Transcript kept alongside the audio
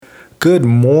Good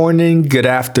morning, good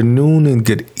afternoon, and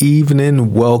good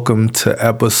evening. Welcome to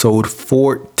episode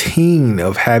 14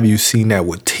 of Have You Seen That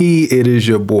with T? It is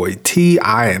your boy T.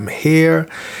 I am here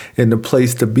in the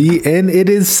place to be, and it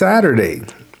is Saturday.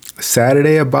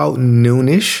 Saturday about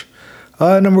noonish.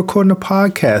 And I'm recording a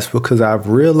podcast because I've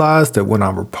realized that when I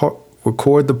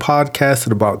record the podcast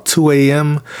at about 2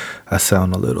 a.m., I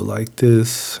sound a little like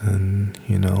this, and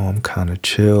I'm kind of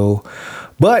chill.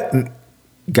 But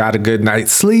got a good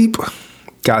night's sleep,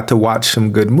 got to watch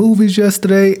some good movies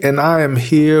yesterday, and I am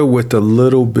here with a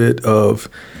little bit of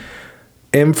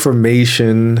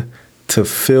information to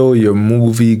fill your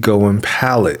movie-going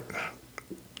palate.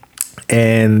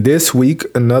 And this week,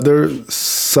 another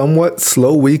somewhat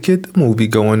slow week at the movie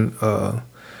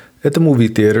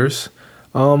theaters.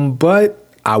 But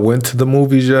I went to the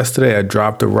movies yesterday. I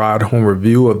dropped a ride home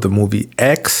review of the movie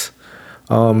X.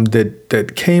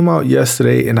 That came out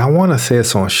yesterday, and I want to say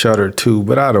it's on Shudder too,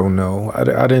 but I don't know.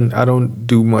 I don't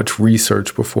do much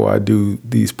research before I do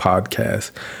these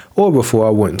podcasts, or before I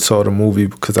went and saw the movie,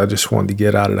 because I just wanted to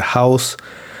get out of the house.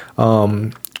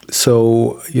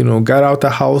 So got out the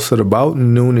house at about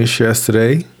noonish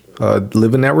yesterday,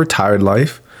 living that retired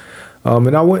life,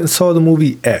 and I went and saw the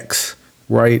movie X.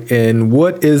 Right. And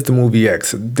what is the movie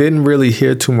X? Didn't really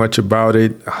hear too much about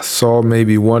it. I saw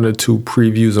maybe one or two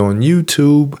previews on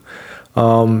YouTube.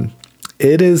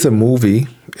 It is a movie.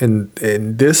 And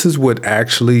this is what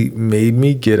actually made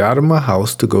me get out of my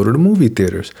house to go to the movie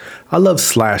theaters. I love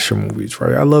slasher movies,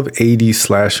 right? I love 80s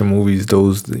slasher movies.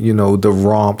 Those, the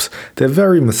romps. They're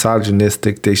very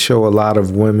misogynistic. They show a lot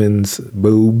of women's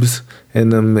boobs in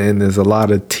them, and there's a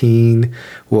lot of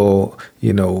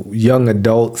young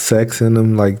adult sex in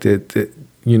them, like that.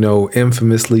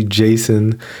 Infamously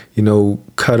Jason,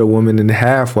 cut a woman in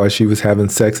half while she was having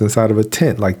sex inside of a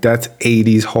tent. Like, that's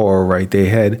 80s horror, right? They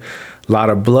had a lot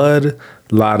of blood,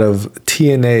 a lot of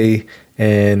TNA,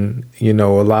 and, a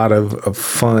lot of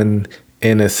fun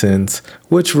innocence,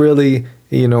 which really,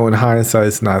 in hindsight,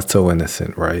 is not so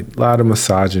innocent, right? A lot of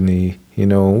misogyny.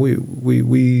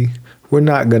 We're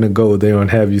not going to go there on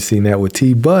Have You Seen That with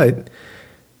T, but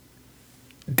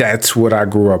that's what I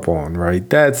grew up on, right?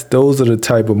 Those are the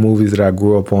type of movies that I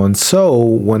grew up on. So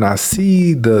when I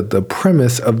see the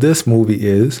premise of this movie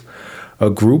is a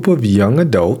group of young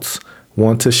adults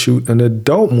want to shoot an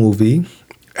adult movie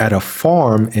at a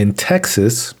farm in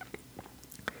Texas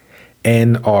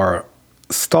and are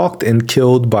stalked and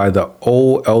killed by the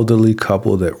old elderly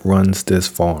couple that runs this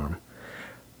farm.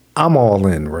 I'm all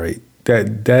in, right?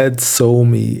 That sold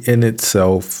me in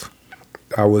itself.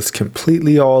 I was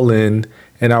completely all in,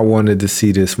 and I wanted to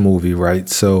see this movie, right?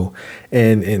 So,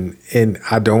 and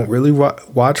I don't really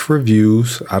watch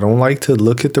reviews. I don't like to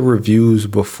look at the reviews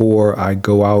before I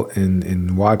go out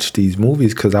and watch these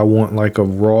movies, because I want like a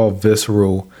raw,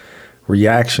 visceral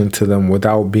reaction to them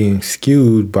without being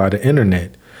skewed by the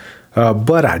internet.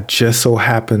 But I just so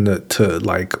happened to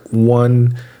like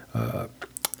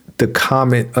the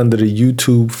comment under the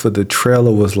YouTube for the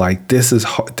trailer was like, this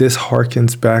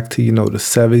harkens back to, the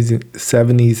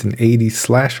 70s and 80s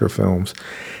slasher films.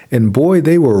 And boy,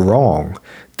 they were wrong.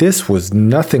 This was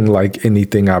nothing like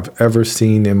anything I've ever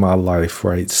seen in my life,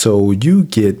 right? So you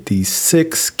get these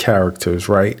 6 characters,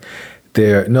 right?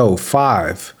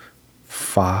 Five.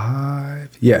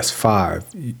 Yes,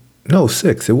 5. No,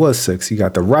 6. It was 6. You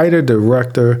got the writer,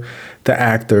 director, the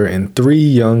actor, and 3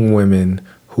 young women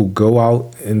who go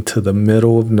out into the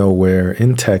middle of nowhere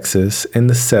in Texas in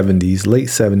the 70s, late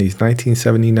 70s,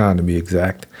 1979 to be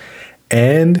exact.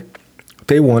 And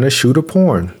they want to shoot a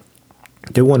porn.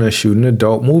 They want to shoot an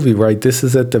adult movie, right? This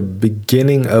is at the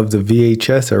beginning of the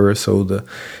VHS era. So the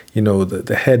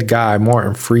head guy,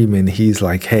 Martin Freeman, he's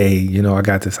like, hey, I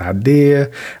got this idea.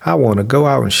 I want to go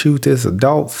out and shoot this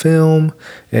adult film,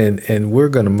 and we're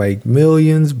going to make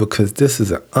millions because this is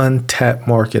an untapped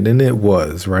market. And it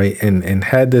was, right? And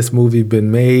had this movie been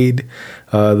made,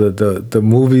 the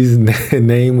movie's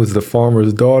name was The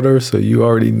Farmer's Daughter. So you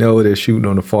already know they're shooting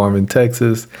on a farm in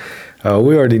Texas.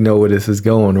 We already know where this is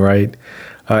going, right?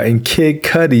 And Kid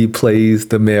Cudi plays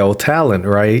the male talent,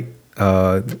 right?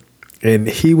 And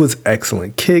he was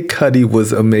excellent. Kid Cudi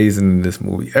was amazing in this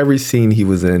movie. Every scene he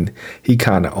was in, he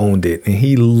kind of owned it, and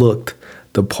he looked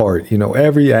the part.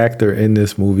 Every actor in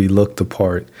this movie looked the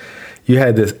part. You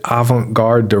had this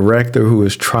avant-garde director who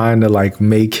was trying to like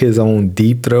make his own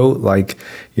Deep Throat. Like,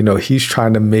 he's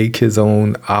trying to make his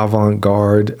own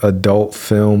avant-garde adult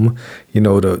film,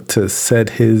 to set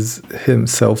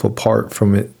himself apart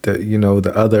from it,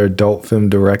 the other adult film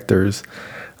directors.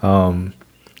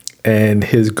 And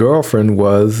his girlfriend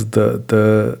was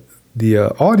the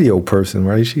audio person,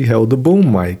 right? She held the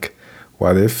boom mic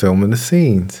while they're filming the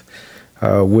scenes.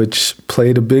 which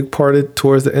played a big part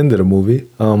towards the end of the movie.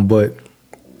 But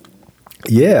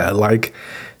yeah, like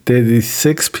these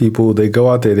 6 people. They go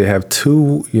out there. They have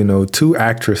two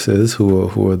actresses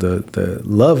who are the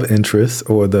love interests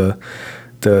or the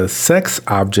sex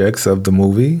objects of the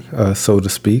movie, so to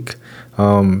speak.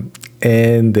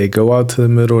 And they go out to the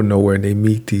middle of nowhere and they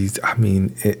meet these. I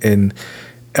mean, and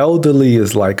elderly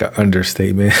is like an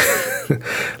understatement.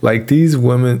 Like these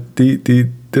women,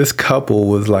 this couple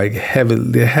was like heavy.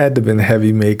 They had to have been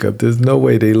heavy makeup. There's no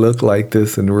way they look like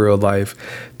this in real life.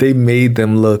 They made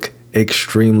them look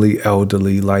extremely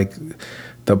elderly, like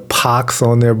the pox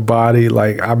on their body.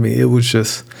 Like, I mean, it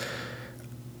was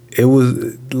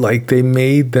like they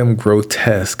made them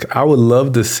grotesque. I would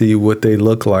love to see what they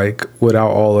look like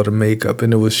without all of the makeup.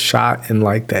 And it was shot in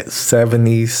like that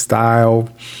 70s style,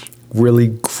 really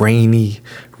grainy,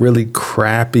 really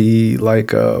crappy,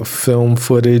 like film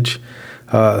footage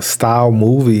style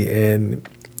movie. And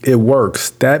it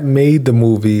works. That made the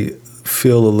movie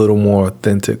feel a little more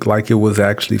authentic, like it was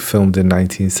actually filmed in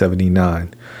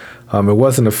 1979. It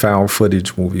wasn't a found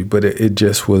footage movie, but it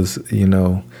just was,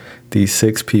 these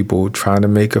 6 people trying to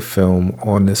make a film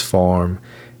on this farm,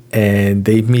 and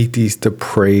they meet this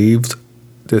depraved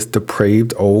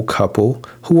old couple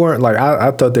who aren't like,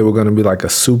 I thought they were going to be like a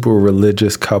super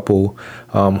religious couple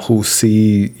who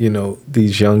see,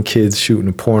 these young kids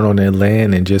shooting porn on their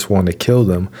land and just want to kill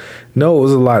them. No, it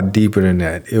was a lot deeper than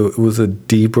that. It was a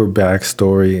deeper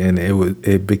backstory, and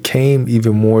it became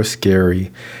even more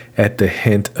scary at the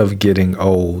hint of getting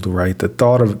old, right?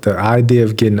 The idea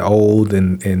of getting old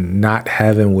and not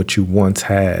having what you once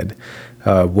had.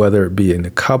 Whether it be in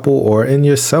a couple or in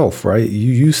yourself, right?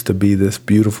 You used to be this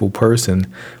beautiful person,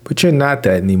 but you're not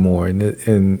that anymore.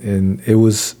 And it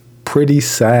was pretty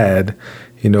sad,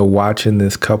 watching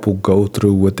this couple go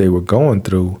through what they were going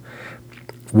through,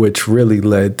 which really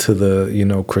led to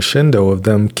the, crescendo of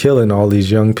them killing all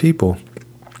these young people.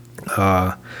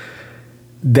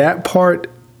 That part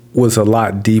was a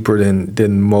lot deeper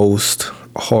than most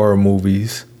horror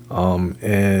movies.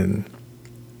 And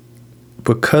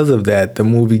because of that, the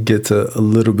movie gets a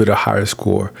little bit of higher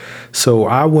score. So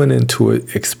I went into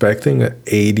it expecting an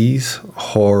 80s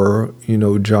horror,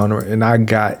 genre, and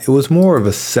it was more of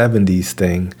a 70s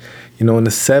thing. In the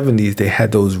 70s, they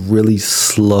had those really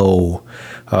slow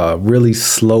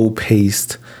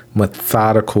paced,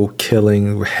 methodical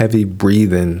killing, heavy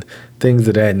breathing, things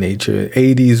of that nature.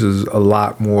 80s was a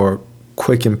lot more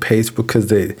quick and paced because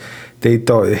they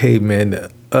thought, hey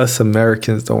man, us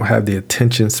Americans don't have the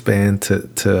attention span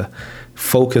to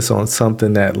focus on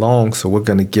something that long, so we're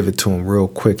going to give it to them real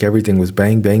quick. Everything was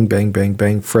bang, bang, bang, bang,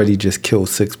 bang. Freddy just killed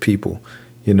 6 people,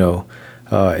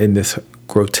 in this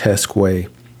grotesque way.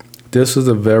 This was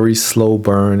a very slow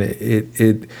burn.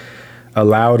 It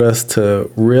allowed us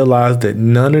to realize that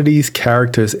none of these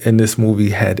characters in this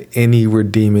movie had any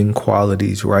redeeming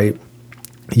qualities, right?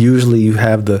 Usually you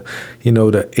have the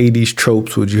 80s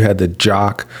tropes where you had the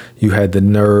jock, you had the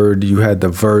nerd, you had the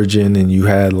virgin, and you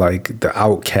had like the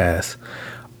outcast.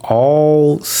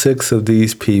 All 6 of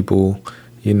these people,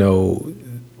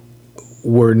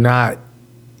 were not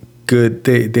good.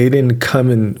 They didn't come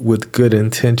in with good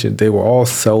intention. They were all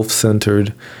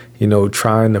self-centered,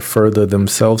 trying to further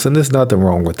themselves. And there's nothing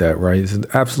wrong with that, right? There's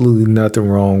absolutely nothing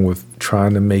wrong with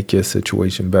trying to make your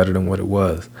situation better than what it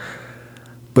was.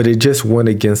 But it just went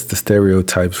against the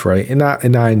stereotypes, right? And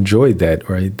I enjoyed that,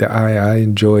 right? I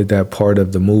enjoyed that part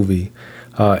of the movie.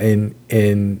 And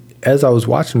as I was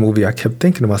watching the movie, I kept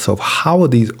thinking to myself, how are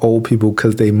these old people?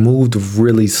 Because they moved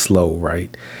really slow,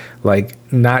 right? Like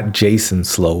not Jason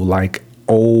slow, like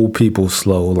old people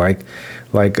slow. Like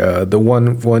the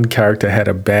one character had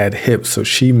a bad hip, so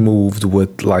she moved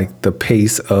with like the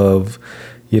pace of,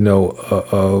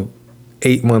 a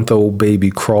 8-month-old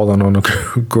baby crawling on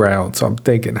the ground. So I'm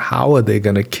thinking, how are they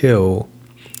going to kill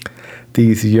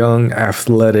these young,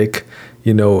 athletic,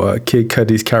 Kid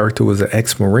Cudi's character was an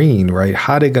ex-Marine, right?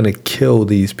 How are they going to kill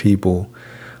these people?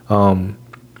 I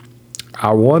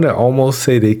want to almost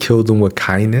say they killed them with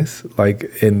kindness, like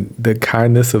in the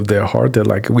kindness of their heart. They're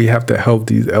like, we have to help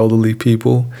these elderly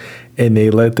people. And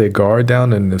they let their guard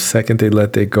down. And the second they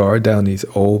let their guard down, these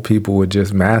old people were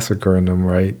just massacring them,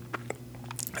 right?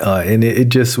 And it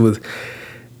just was,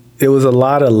 it was a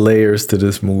lot of layers to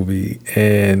this movie,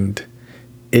 and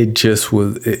it just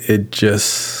was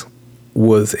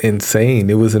insane.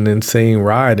 It was an insane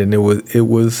ride, and it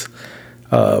was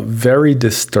very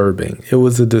disturbing. It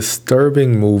was a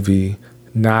disturbing movie,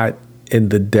 not in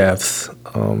the depths,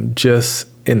 just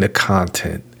in the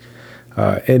content.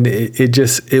 And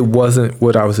it wasn't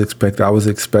what I was expecting. I was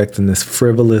expecting this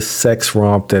frivolous sex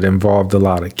romp that involved a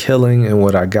lot of killing, and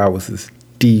what I got was this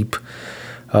deep,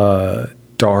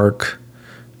 dark,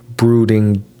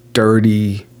 brooding,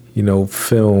 dirty,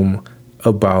 film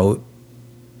about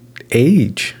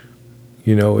age.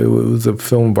 It was a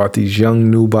film about these young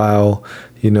nubile,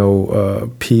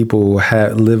 people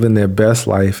living their best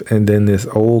life, and then this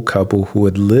old couple who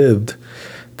had lived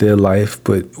their life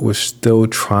but was still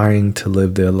trying to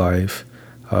live their life,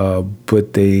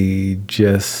 but they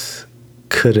just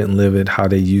couldn't live it how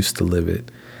they used to live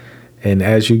it. And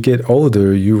as you get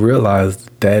older, you realize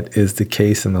that is the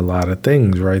case in a lot of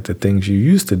things, right? The things you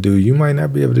used to do, you might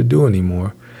not be able to do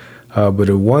anymore. But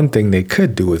the one thing they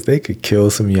could do is they could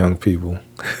kill some young people.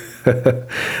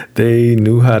 They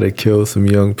knew how to kill some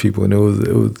young people, and it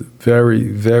was very,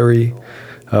 very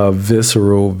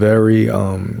visceral, very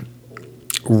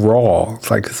raw. It's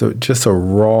like just a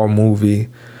raw movie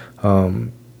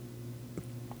that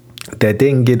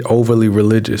didn't get overly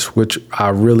religious, which I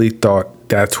really thought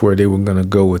that's where they were gonna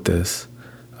go with this.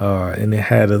 And it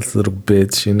had its little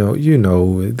bits, they're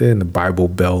in the Bible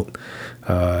Belt,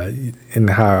 and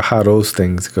how those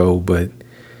things go. But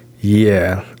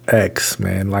yeah, X,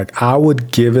 man, like I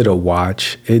would give it a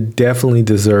watch. It definitely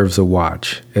deserves a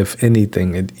watch. If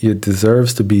anything, it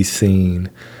deserves to be seen.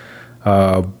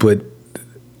 But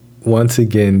once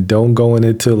again, don't go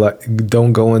into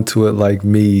it like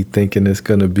me thinking it's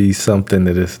gonna be something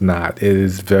that it's not. It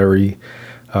is very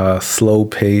slow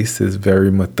paced. It's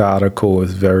very methodical.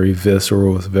 It's very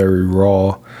visceral. It's very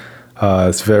raw.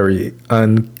 It's very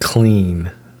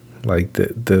unclean. Like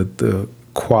the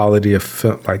quality of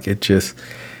film, like it's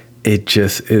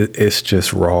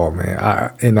just raw, man.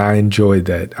 I enjoyed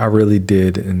that. I really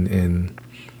did, and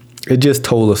it just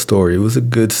told a story. It was a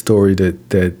good story that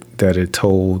it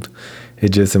told. It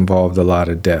just involved a lot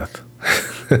of death.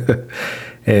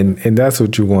 And that's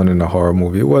what you want in a horror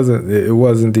movie. It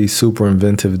wasn't these super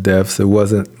inventive deaths. It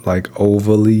wasn't like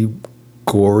overly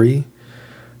gory.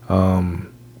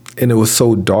 And it was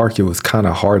so dark, it was kind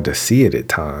of hard to see it at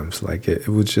times. Like it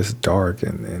was just dark,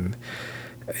 and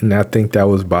I think that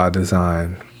was by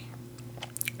design.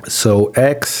 So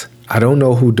X, I don't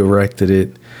know who directed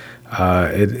it.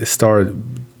 It starred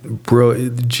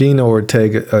Jenny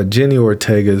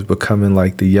Ortega is becoming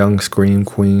like the young Scream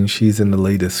queen. She's in the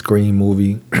latest Scream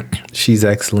movie. She's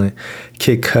excellent.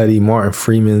 Kid Cudi, Martin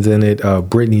Freeman's in it.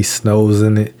 Brittany Snow's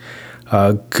in it.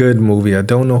 Good movie. I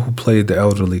don't know who played the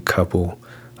elderly couple,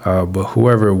 but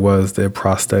whoever it was, their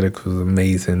prosthetics was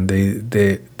amazing.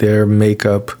 Their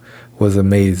makeup was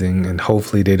amazing, and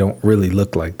hopefully they don't really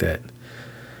look like that.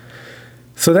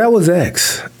 So that was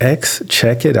X. X,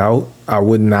 check it out. I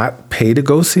would not pay to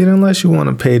go see it unless you want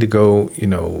to pay to go,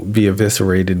 be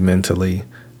eviscerated mentally,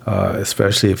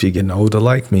 especially if you're getting older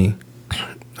like me.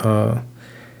 Yeah,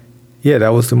 that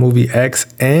was the movie X.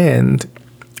 And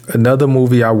another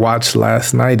movie I watched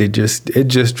last night, it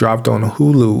just dropped on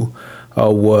Hulu,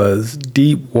 was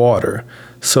Deep Water.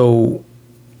 So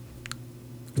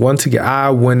once again, I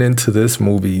went into this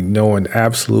movie knowing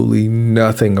absolutely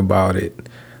nothing about it.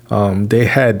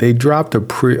 They dropped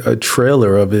a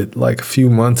trailer of it like a few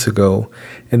months ago,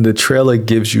 and the trailer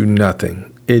gives you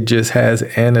nothing. It just has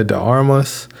Ana de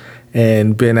Armas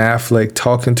and Ben Affleck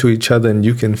talking to each other, and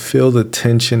you can feel the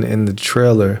tension in the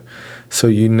trailer. So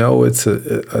it's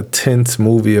a tense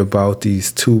movie about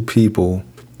these two people,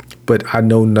 but I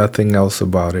know nothing else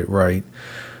about it, right?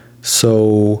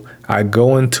 So I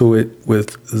go into it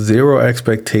with zero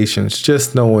expectations,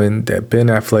 just knowing that Ben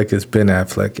Affleck is Ben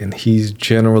Affleck, and he's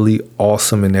generally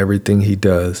awesome in everything he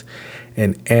does.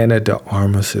 And Ana de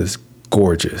Armas is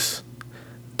gorgeous.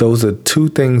 Those are two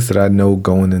things that I know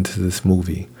going into this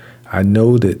movie. I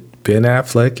know that Ben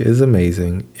Affleck is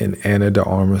amazing and Ana de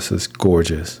Armas is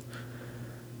gorgeous.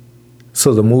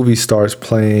 So the movie starts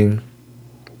playing,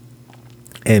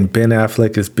 and Ben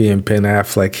Affleck is being Ben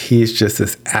Affleck. He's just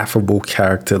this affable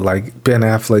character. Like, Ben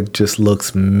Affleck just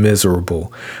looks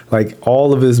miserable. Like,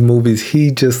 all of his movies, he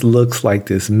just looks like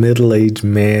this middle-aged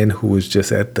man who is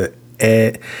just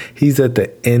he's at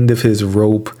the end of his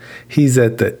rope. He's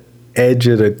at the edge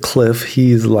of the cliff.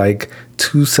 He's like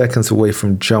 2 seconds away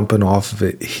from jumping off of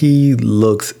it. He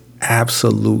looks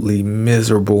absolutely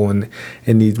miserable in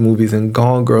these movies. And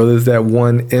Gone Girl, there's that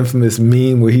one infamous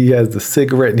meme where he has the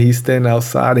cigarette and he's standing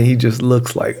outside and he just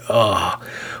looks like,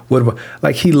 what about,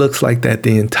 like, he looks like that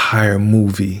the entire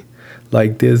movie.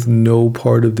 Like, there's no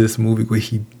part of this movie where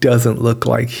he doesn't look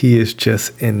like he is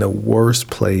just in the worst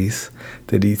place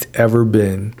that he's ever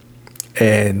been.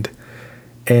 And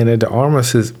Ana de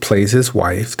Armas plays his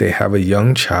wife. They have a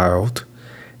young child,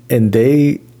 and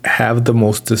they have the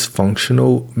most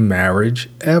dysfunctional marriage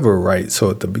ever, right? So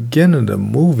at the beginning of the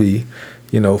movie,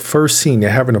 first scene,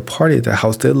 they're having a party at the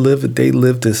house. They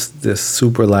live this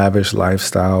super lavish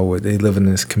lifestyle where they live in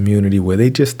this community where they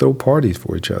just throw parties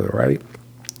for each other, right?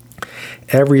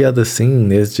 Every other scene,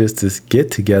 there's just this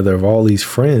get together of all these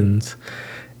friends,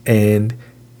 and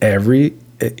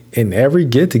in every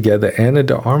get together, Anna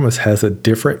de Armas has a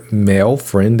different male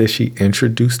friend that she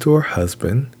introduced to her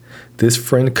husband. This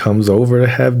friend comes over to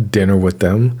have dinner with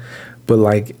them, but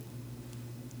like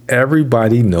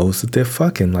everybody knows that they're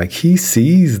fucking. Like he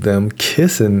sees them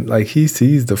kissing, like he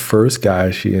sees the first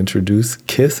guy she introduced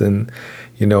kissing,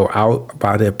 out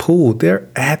by their pool. They're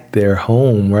at their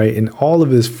home, right? And all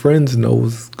of his friends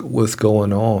knows what's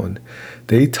going on.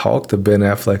 They talk to Ben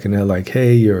Affleck and they're like,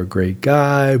 hey, you're a great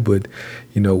guy, but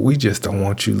we just don't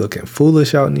want you looking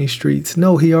foolish out in these streets.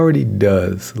 No, he already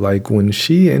does. Like when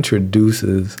she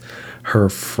introduces her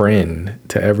friend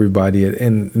to everybody,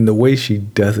 and the way she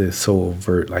does it is so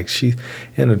overt. Like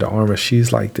Anna de Armas,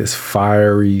 she's like this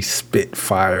fiery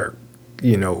spitfire,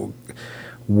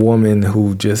 woman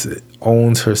who just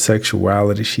owns her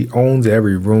sexuality. She owns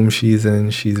every room she's in.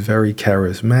 She's very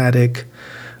charismatic.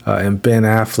 And Ben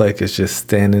Affleck is just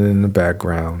standing in the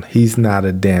background. He's not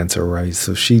a dancer, right?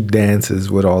 So she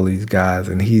dances with all these guys,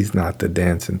 and he's not the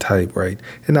dancing type, right?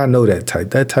 And I know that type.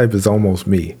 That type is almost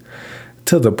me,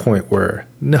 to the point where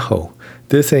no,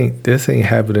 this ain't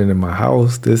happening in my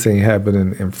house. This ain't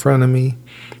happening in front of me.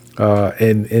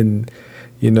 In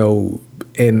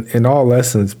all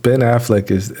essence, Ben Affleck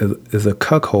is a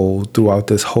cuckold throughout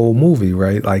this whole movie,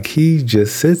 right? Like he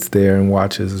just sits there and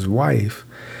watches his wife,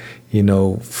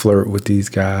 flirt with these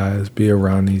guys, be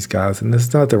around these guys. And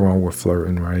there's nothing wrong with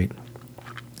flirting, right?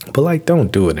 But like,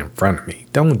 don't do it in front of me.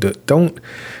 Don't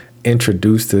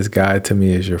introduce this guy to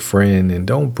me as your friend, and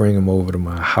don't bring him over to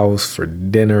my house for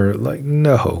dinner. Like,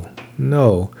 no.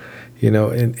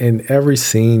 And every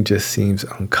scene just seems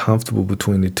uncomfortable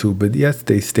between the two, but yes,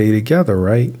 they stay together,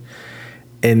 right?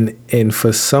 And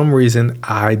for some reason,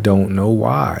 I don't know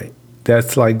why.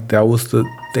 That was the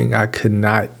thing I could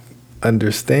not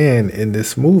understand in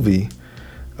this movie,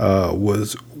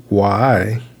 was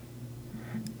why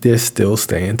they're still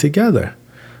staying together.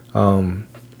 And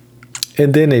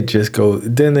then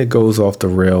it goes off the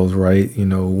rails, right?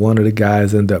 One of the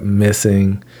guys end up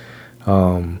missing.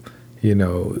 Another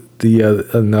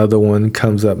one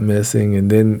comes up missing, and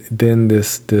then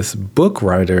this book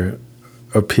writer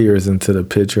appears into the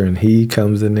picture, and he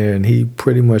comes in there and he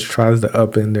pretty much tries to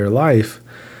upend their life.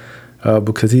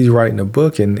 Because he's writing a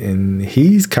book, and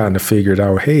he's kind of figured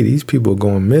out, hey, these people are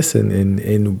going missing,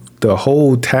 and the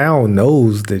whole town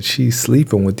knows that she's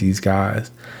sleeping with these guys,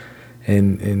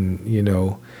 and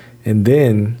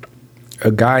then a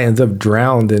guy ends up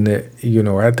drowned in it,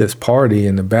 at this party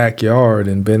in the backyard,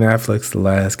 and Ben Affleck's the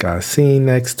last guy seen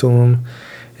next to him,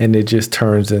 and it just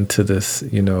turns into this,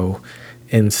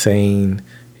 insane,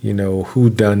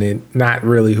 whodunit, not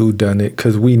really whodunit,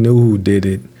 because we knew who did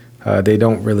it. They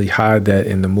don't really hide that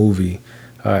in the movie.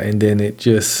 And then it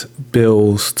just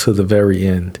builds to the very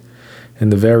end.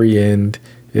 And the very end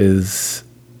is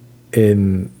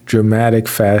in dramatic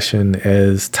fashion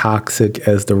as toxic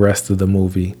as the rest of the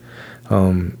movie.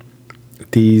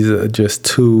 These are just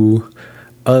two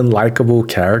unlikable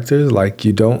characters. Like,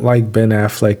 you don't like Ben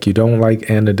Affleck, you don't like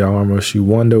Anna de Armas, you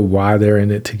wonder why they're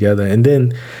in it together. And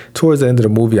then towards the end of the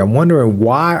movie, I'm wondering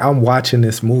why I'm watching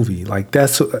this movie. Like,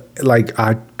 that's like,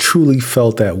 I truly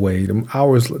felt that way.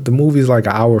 The movie's like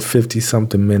an hour 50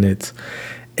 something minutes,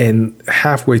 and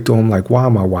halfway through I'm like, why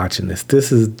am I watching this?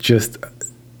 This is just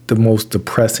the most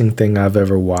depressing thing I've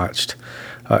ever watched.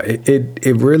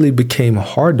 It really became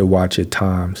hard to watch at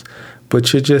times.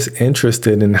 But you're just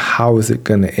interested in how is it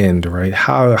going to end, right?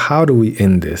 How do we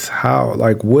end this?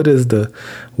 What's the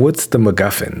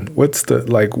MacGuffin? What's the,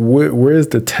 like, where's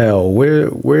the tell?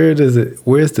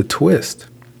 Where's the twist?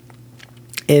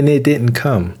 And it didn't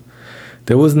come.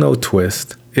 There was no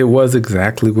twist. It was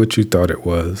exactly what you thought it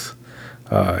was.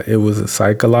 It was a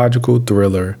psychological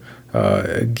thriller,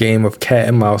 a game of cat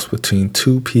and mouse between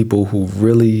two people who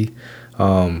really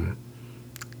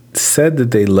said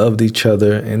that they loved each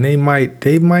other, and they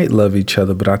might love each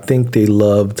other, but I think they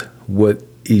loved what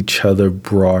each other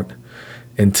brought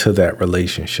into that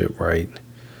relationship, right?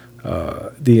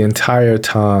 The entire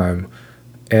time,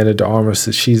 Anna de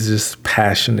Armas, she's this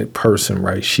passionate person,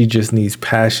 right? She just needs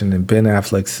passion, and Ben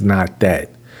Affleck's not that.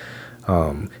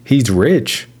 He's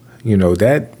rich,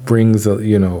 that brings a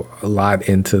lot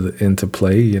into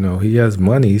play. He has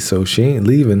money, so she ain't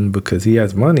leaving because he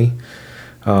has money.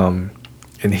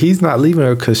 And he's not leaving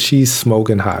her because she's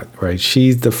smoking hot, right?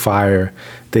 She's the fire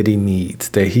that he needs,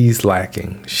 that he's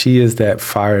lacking. She is that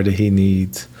fire that he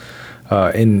needs.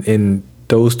 And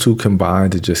those two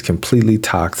combined are just completely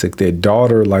toxic. Their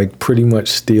daughter, like, pretty much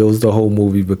steals the whole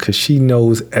movie because she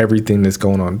knows everything that's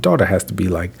going on. Daughter has to be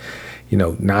like,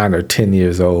 9 or 10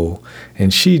 years old.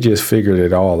 And she just figured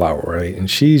it all out, right? And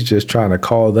she's just trying to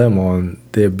call them on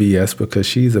their BS because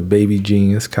she's a baby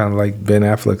genius, kind of like Ben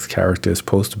Affleck's character is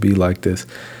supposed to be like this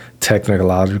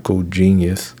technological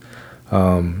genius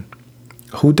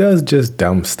who does just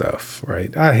dumb stuff,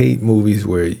 right? I hate movies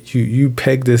where you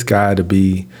peg this guy to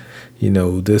be,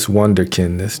 this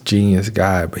wonderkin, this genius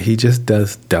guy, but he just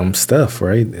does dumb stuff,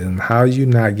 right? And how you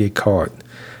not get caught?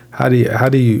 How do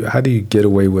you get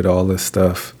away with all this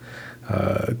stuff?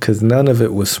 Because none of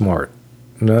it was smart.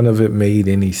 None of it made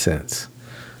any sense.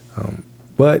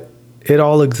 But it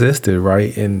all existed,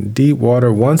 right? In Deep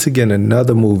Water, once again,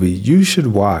 another movie you should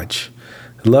watch.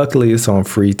 Luckily, it's on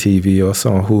free TV or it's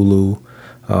on Hulu.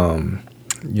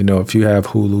 If you have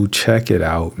Hulu, check it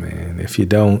out, man. If you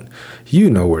don't, you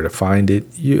know where to find it.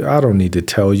 I don't need to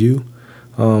tell you.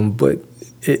 But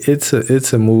it's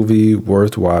a movie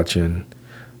worth watching.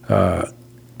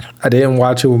 I didn't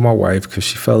watch it with my wife because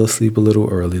she fell asleep a little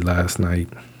early last night.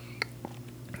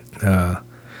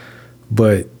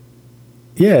 But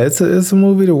yeah, it's a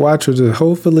movie to watch.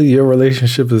 Hopefully your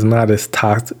relationship is not as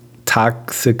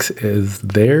toxic as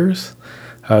theirs.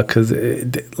 Because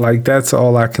that's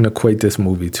all I can equate this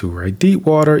movie to, right? Deep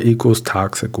water equals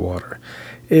toxic water.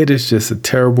 It is just a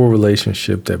terrible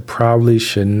relationship that probably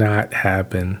should not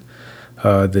happen.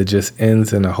 That just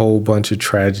ends in a whole bunch of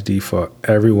tragedy for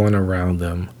everyone around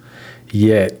them.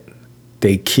 Yet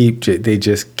they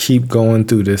just keep going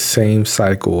through this same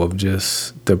cycle of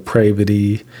just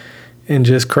depravity and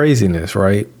just craziness,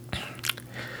 right?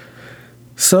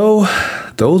 So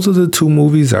those are the two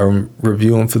movies I'm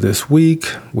reviewing for this week.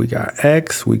 We got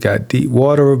X, we got Deep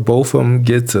Water. Both of them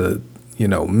gets a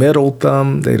middle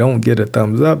thumb. They don't get a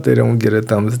thumbs up. They don't get a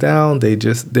thumbs down. They're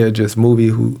just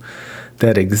movie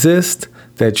that exist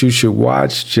that you should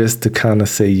watch just to kind of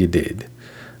say you did.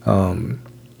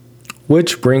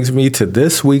 Which brings me to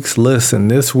this week's list.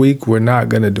 And this week, we're not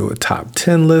going to do a top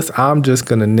 10 list. I'm just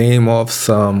going to name off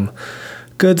some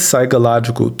good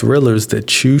psychological thrillers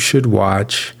that you should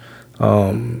watch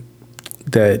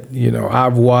that,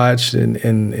 I've watched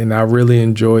and I really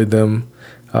enjoyed them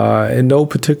in no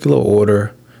particular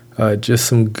order. Just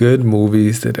some good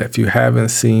movies that if you haven't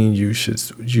seen, you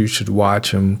should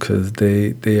watch them because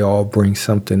they all bring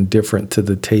something different to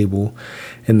the table.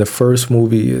 And the first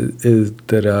movie is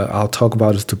that I'll talk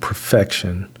about is The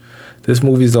Perfection. This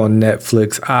movie's on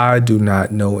Netflix. I do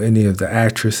not know any of the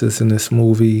actresses in this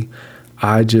movie.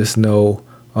 I just know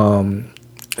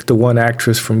the one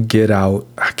actress from Get Out.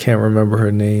 I can't remember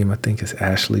her name. I think it's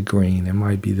Ashley Greene. It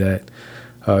might be that.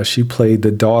 She played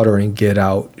the daughter in Get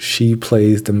Out. She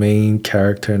plays the main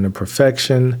character in The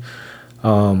Perfection.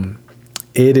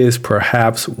 It is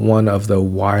perhaps one of the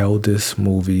wildest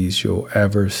movies you'll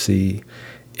ever see.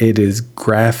 It is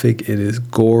graphic, it is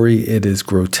gory, it is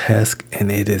grotesque,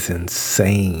 and it is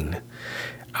insane.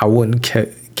 I wouldn't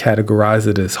categorize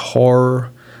it as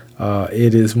horror.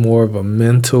 It is more of a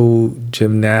mental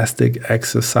gymnastic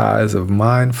exercise of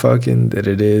mind fucking that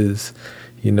it is,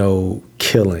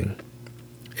 killing.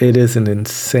 It is an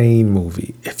insane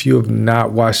movie. If you have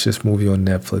not watched this movie on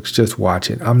Netflix, just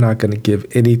watch it. I'm not going to give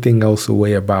anything else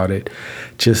away about it.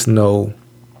 Just know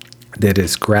that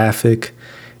it's graphic.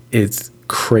 It's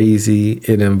crazy.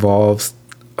 It involves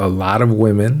a lot of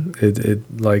women. It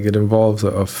involves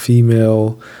a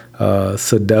female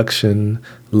seduction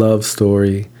love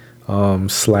story / mind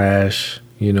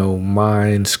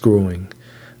screwing.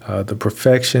 The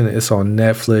Perfection is on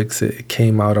Netflix. It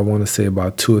came out, I want to say,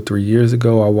 about 2 or 3 years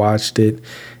ago. I watched it,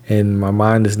 and my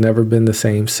mind has never been the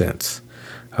same since.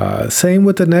 Same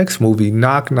with the next movie,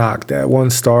 Knock Knock. That one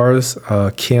stars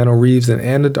Keanu Reeves, and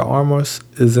Ana de Armas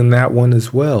is in that one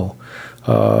as well.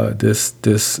 This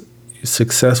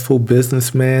successful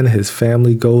businessman, his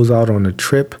family goes out on a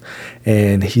trip,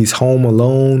 and he's home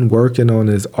alone working on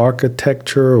his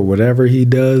architecture or whatever he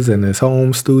does in his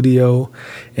home studio,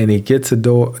 and he gets a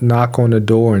knock on the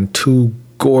door, and 2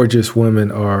 gorgeous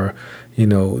women are,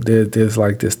 there's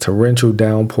like this torrential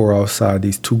downpour outside.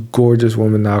 These 2 gorgeous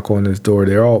women knock on his door.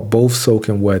 They're all both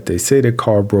soaking wet. They say their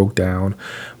car broke down.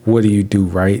 What do you do,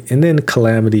 right? And then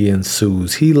calamity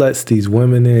ensues. He lets these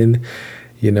women in.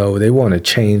 They want to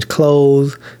change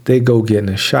clothes. They go get in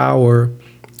the shower.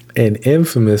 And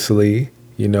infamously,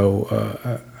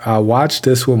 I watched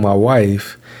this with my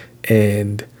wife,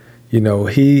 and,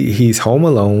 he's home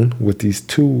alone with these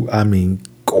 2,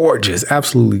 gorgeous,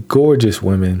 absolutely gorgeous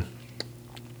women.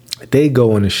 They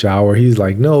go in the shower. He's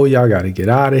like, no, y'all got to get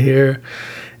out of here.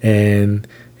 And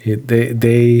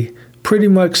they pretty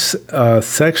much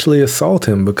sexually assault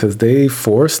him because they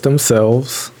force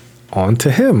themselves onto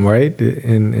him, right?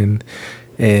 And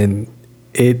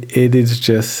it is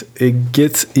just, it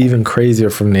gets even crazier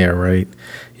from there, right?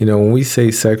 You know, when we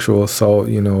say sexual assault,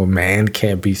 you know, a man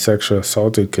can't be sexually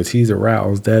assaulted because he's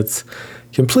aroused. That's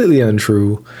completely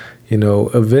untrue. You know,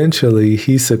 eventually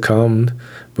he succumbed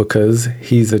because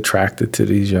he's attracted to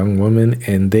these young women,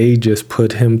 and they just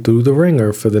put him through the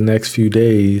ringer for the next few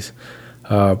days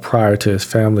prior to his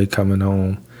family coming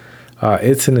home.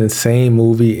 It's an insane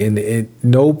movie, and at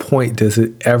no point does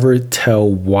it ever tell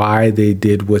why they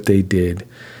did what they did.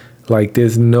 Like,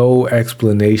 there's no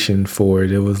explanation for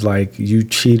it. It was like, you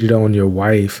cheated on your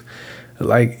wife.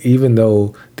 Like, even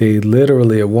though they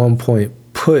literally at one point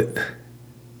put,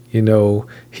 you know,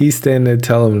 he's standing there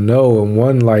telling him no, and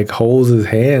one like holds his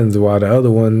hands while the other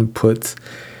one puts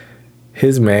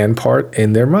his man part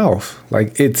in their mouth.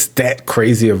 Like, it's that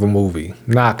crazy of a movie.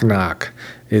 Knock, knock.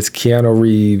 It's Keanu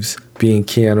Reeves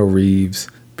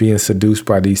being seduced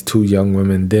by these two young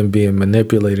women, then being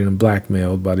manipulated and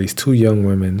blackmailed by these two young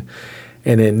women.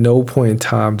 And at no point in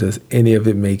time does any of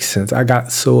it make sense. I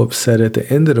got so upset at the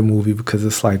end of the movie because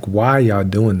it's like, why are y'all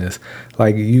doing this?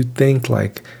 Like, you think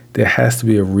like there has to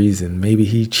be a reason. Maybe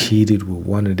he cheated with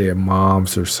one of their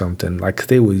moms or something. Like, 'cause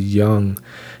they were young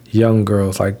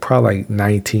girls, like probably like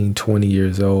 19, 20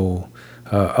 years old,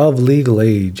 of legal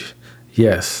age.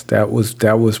 Yes, that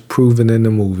was proven in the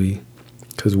movie.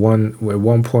 Because at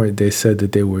one point they said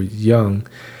that they were young.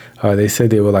 They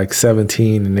said they were like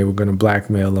 17 and they were going to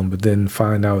blackmail them, but then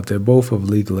find out they're both of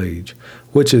legal age,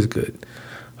 which is good.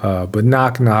 But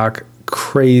Knock Knock,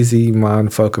 crazy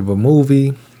mindfuck of a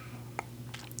movie.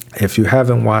 If you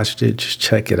haven't watched it, just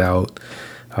check it out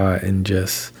and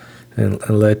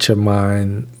let your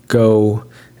mind go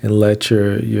and let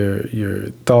your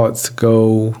thoughts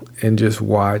go and just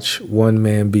watch one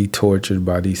man be tortured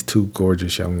by these two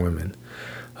gorgeous young women.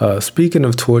 Speaking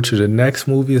of torture, the next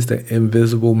movie is The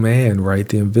Invisible Man, right?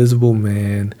 The Invisible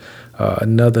Man,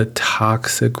 another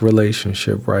toxic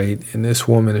relationship, right? And this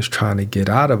woman is trying to get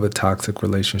out of a toxic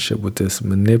relationship with this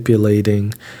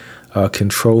manipulating,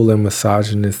 controlling,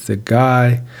 misogynistic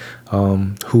guy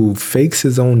who fakes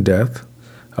his own death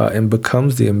and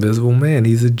becomes the Invisible Man.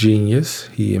 He's a genius.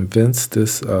 He invents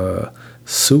this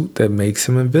suit that makes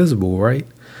him invisible, right?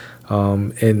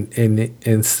 And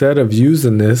instead of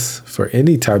using this for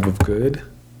any type of good,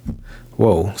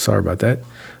 sorry about that.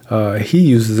 He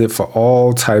uses it for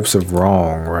all types of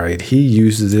wrong, right? He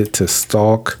uses it to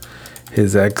stalk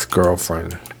his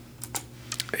ex-girlfriend.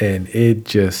 And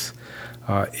it is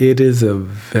a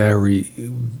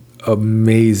very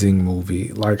amazing movie.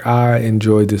 Like, I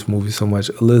enjoyed this movie so much.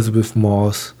 Elizabeth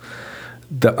Moss,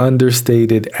 the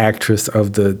understated actress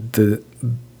of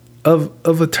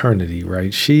of eternity,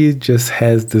 right? She just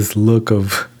has this look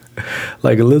of,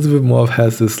 like, Elizabeth Moss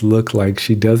has this look like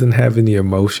she doesn't have any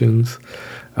emotions,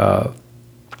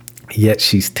 yet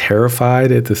she's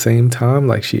terrified at the same time.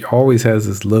 Like, she always has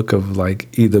this look of like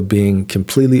either being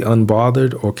completely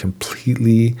unbothered or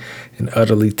completely and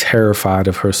utterly terrified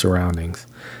of her surroundings.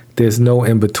 There's no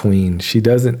in between. She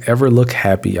doesn't ever look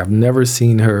happy. I've never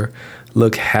seen her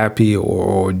look happy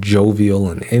or jovial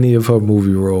in any of her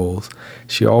movie roles.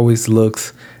 She always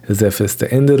looks as if it's the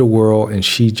end of the world and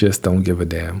she just don't give a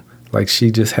damn. Like,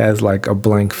 she just has like a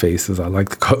blank face, as I like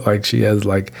to call it. Like, she has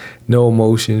like no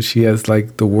emotion. She has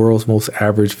like the world's most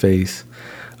average face.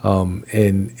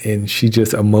 And she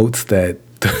just emotes that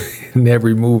in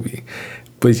every movie.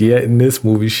 But yet in this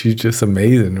movie, she's just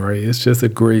amazing, right? It's just a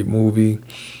great movie.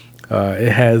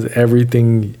 It has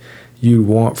everything you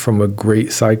want from a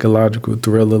great psychological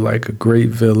thriller, like a great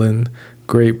villain,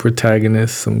 great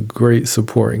protagonist, some great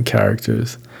supporting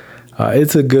characters.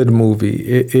 It's a good movie.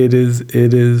 It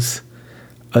is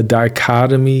a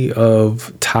dichotomy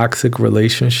of toxic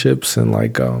relationships and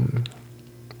like and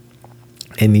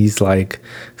these like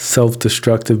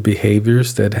self-destructive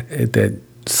behaviors that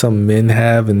some men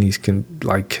have, and these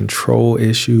control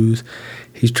issues.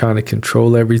 He's trying to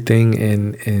control everything,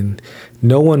 and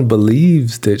no one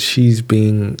believes that she's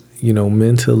being,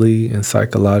 mentally and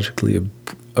psychologically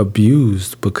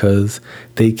abused because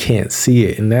they can't see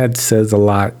it. And that says a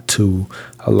lot to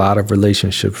a lot of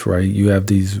relationships, right? You have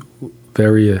these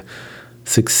very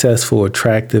successful,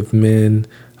 attractive men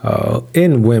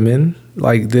and women.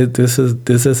 Like, this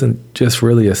isn't just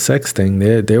really a sex thing.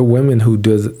 They're women who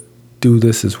do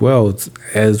this as well,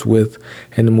 as with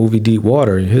in the movie Deep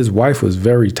Water. His wife was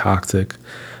very toxic.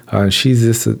 She's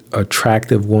this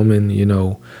attractive woman,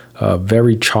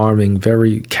 very charming,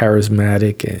 very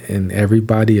charismatic, and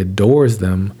everybody adores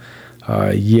them.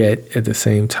 Yet at the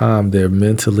same time, they're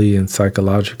mentally and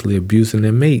psychologically abusing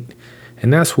their mate,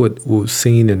 and that's what was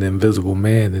seen in The Invisible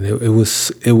Man. And it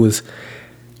was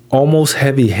almost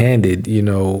heavy-handed,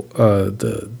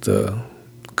 the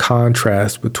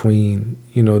contrast between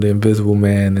the Invisible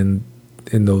Man and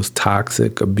those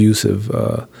toxic, abusive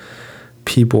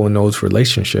people in those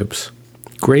relationships.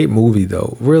 Great movie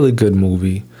though, really good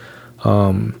movie.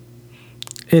 And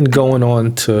going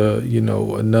on to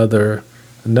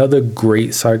another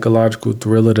great psychological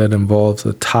thriller that involves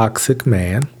a toxic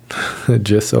man.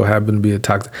 Just so happened to be a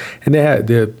toxic, and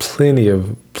there are plenty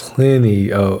of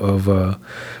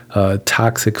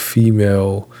toxic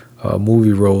female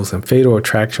movie roles, and Fatal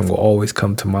Attraction will always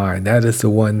come to mind. That is the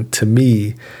one to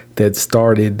me that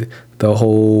started the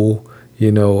whole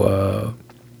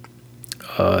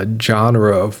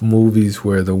genre of movies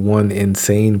where the one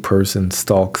insane person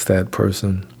stalks the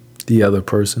other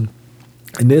person.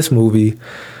 In this movie,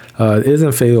 it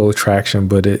isn't Fatal Attraction,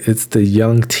 but it's the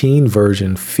young teen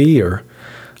version, Fear.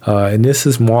 And this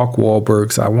is Mark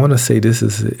Wahlberg's, I want to say this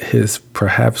is his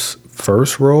perhaps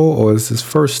first role, or is his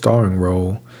first starring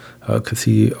role, because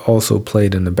he also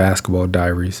played in the Basketball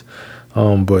Diaries.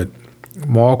 But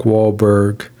Mark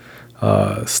Wahlberg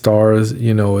stars,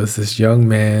 as this young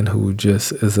man who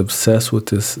just is obsessed with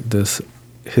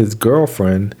his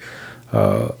girlfriend,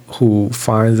 who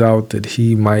finds out that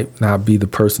he might not be the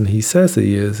person he says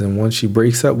he is. And once she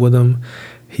breaks up with him,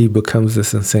 he becomes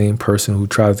this insane person who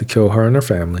tries to kill her and her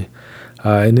family.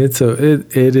 And it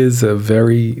is a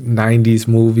very 90s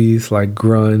movies, like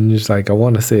grunge, like I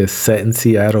want to say it's set in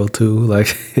Seattle too.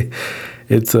 Like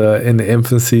it's in the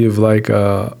infancy of like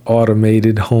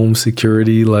automated home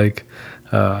security. Like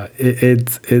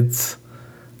it's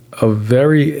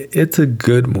a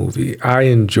good movie. I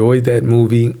enjoyed that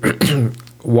movie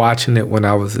watching it when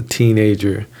I was a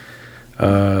teenager.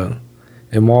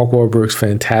 And Mark Wahlberg's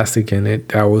fantastic in it.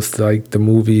 That was like the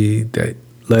movie that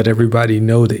let everybody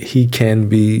know that he can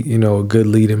be, a good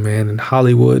leading man in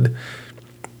Hollywood.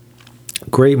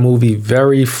 Great movie,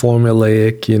 very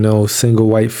formulaic, single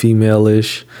white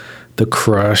female-ish, The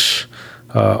Crush,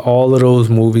 all of those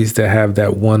movies that have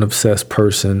that one obsessed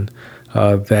person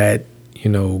that,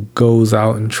 goes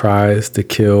out and tries to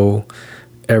kill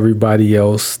everybody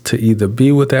else to either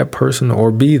be with that person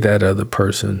or be that other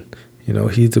person.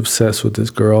 He's obsessed with this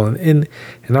girl, and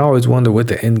I always wonder with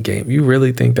the end game, you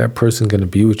really think that person's going to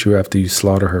be with you after you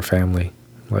slaughter her family?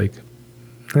 Like,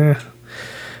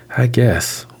 I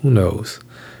guess. Who knows?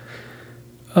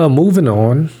 Moving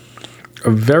on,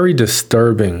 a very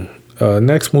disturbing,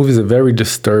 next movie is a very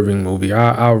disturbing movie.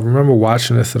 I remember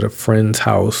watching this at a friend's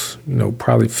house,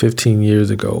 probably 15 years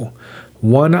ago.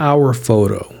 1 Hour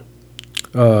Photo.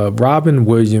 Robin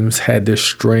Williams had this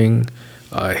string.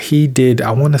 He did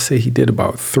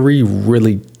about 3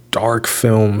 really dark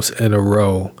films in a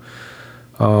row.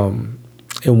 And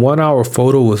 1 Hour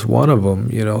Photo was one of them.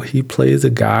 He plays a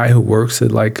guy who works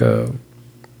at like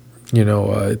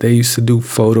they used to do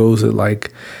photos at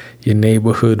like your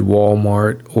neighborhood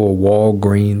Walmart or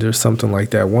Walgreens or something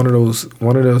like that. One of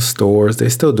those stores. They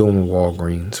still do them in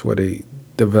Walgreens where they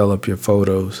develop your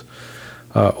photos,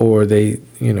 or they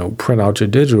print out your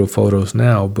digital photos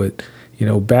now. But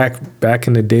back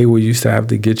in the day, we used to have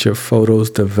to get your photos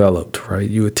developed, right?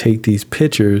 You would take these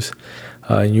pictures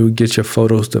and you would get your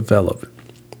photos developed.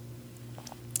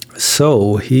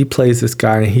 So he plays this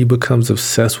guy and he becomes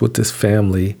obsessed with this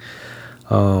family.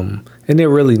 And they're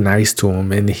really nice to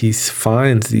him. And he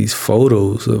finds these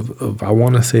photos of I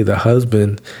want to say, the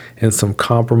husband in some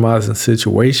compromising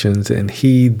situations. And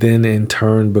he then in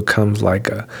turn becomes like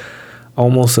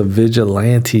almost a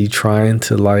vigilante trying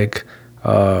to like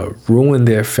ruin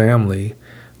their family,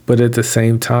 but at the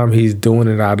same time he's doing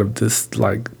it out of this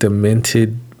like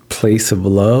demented place of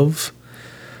love.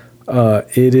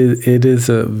 It is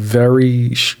a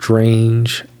very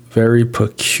strange, very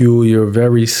peculiar,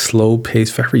 very slow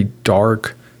paced, very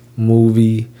dark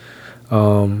movie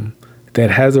that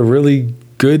has a really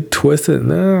good twist.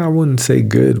 I wouldn't say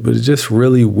good, but it's just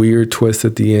really weird twist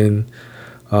at the end,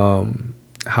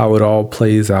 how it all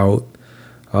plays out.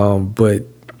 But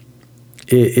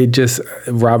it just,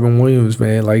 Robin Williams,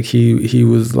 man, like he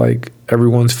was like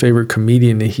everyone's favorite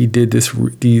comedian, and he did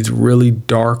these really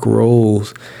dark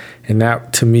roles, and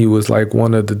that to me was like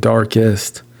one of the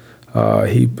darkest.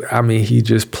 He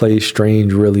just plays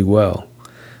strange really well.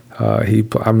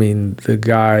 The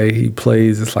guy he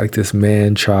plays is like this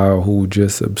man child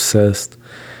who's obsessed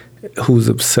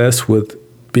with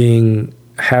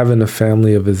having a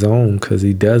family of his own, because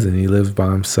he doesn't. He lives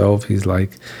by himself. He's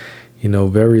like,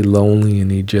 very lonely,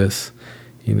 and he just,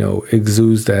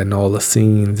 exudes that in all the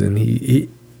scenes. And he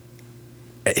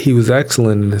was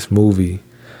excellent in this movie.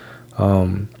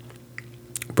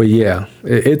 But yeah,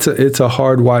 it's a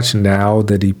hard watch now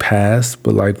that he passed.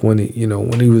 But like when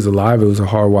he was alive, it was a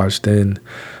hard watch then.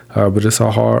 But it's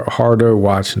a harder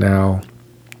watch now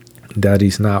that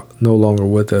he's no longer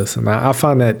with us. And I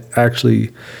find that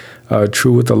actually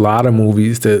true with a lot of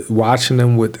movies, that watching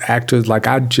them with actors, like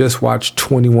I just watched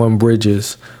 21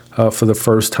 Bridges for the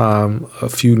first time a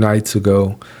few nights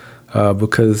ago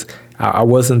because I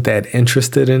wasn't that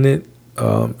interested in it.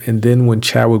 And then when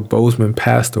Chadwick Boseman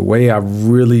passed away, I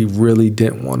really, really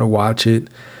didn't want to watch it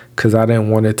because I didn't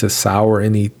want it to sour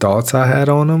any thoughts I had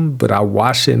on him. But I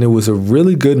watched it, and it was a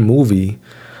really good movie.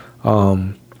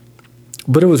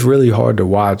 But it was really hard to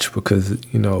watch because,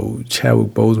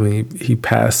 Chadwick Boseman, he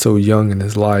passed so young in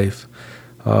his life.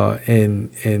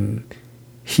 And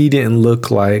he didn't look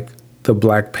like the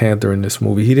Black Panther in this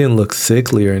movie. He didn't look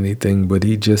sickly or anything, but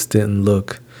he just didn't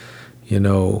look,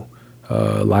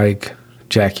 like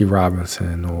Jackie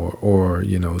Robinson or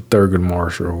Thurgood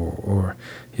Marshall or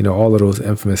all of those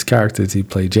infamous characters he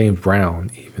played, James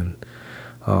Brown even.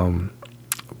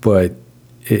 But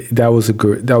that was a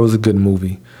good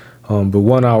movie. But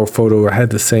 1 Hour Photo, I had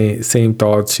the same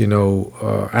thoughts.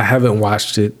 I haven't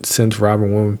watched it since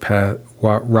Robin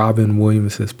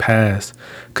Williams has passed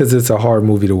because it's a hard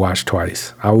movie to watch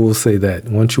twice. I will say that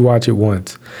once you watch it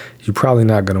once, you're probably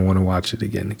not going to want to watch it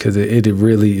again because it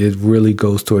really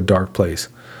goes to a dark place.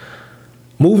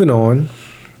 Moving on,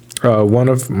 one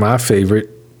of my favorite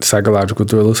psychological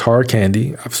thrillers, Hard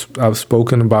Candy. I've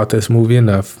spoken about this movie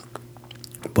enough,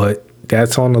 but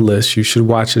that's on the list. You should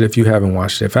watch it if you haven't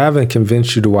watched it. If I haven't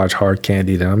convinced you to watch Hard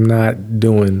Candy, then I'm not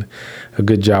doing a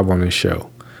good job on this show.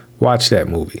 Watch that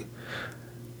movie.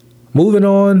 Moving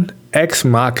on, Ex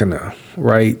Machina,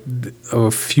 right?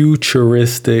 A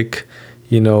futuristic,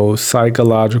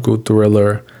 psychological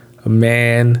thriller. A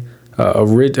man, a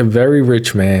very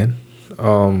rich man,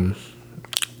 Oscar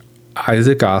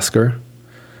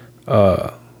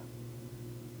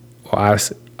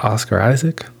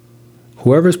Isaac,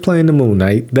 whoever's playing the Moon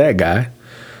Knight, that guy,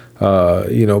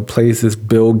 plays this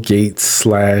Bill Gates /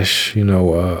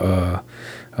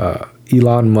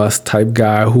 Elon Musk type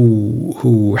guy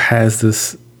who has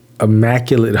this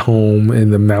immaculate home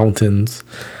in the mountains,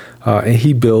 and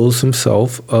he builds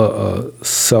himself a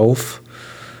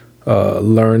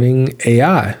self-learning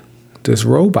AI, this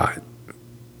robot.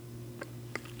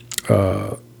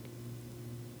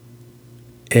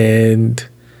 And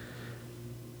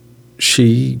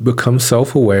she becomes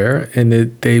self-aware, and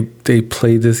they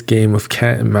play this game of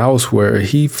cat and mouse where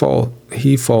he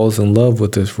falls in love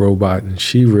with this robot, and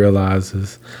she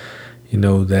realizes,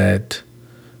 that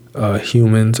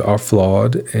humans are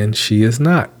flawed and she is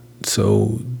not.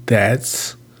 So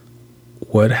that's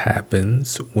what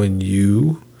happens when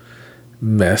you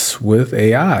mess with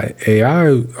AI.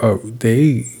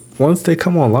 Once they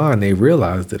come online, they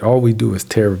realize that all we do is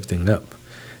tear everything up,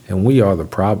 and we are the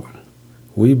problem.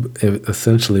 We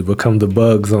essentially become the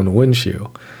bugs on the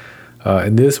windshield.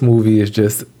 And this movie is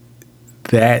just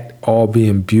that all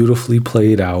being beautifully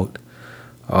played out.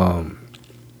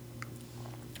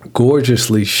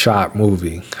 Gorgeously shot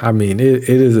movie. I mean, it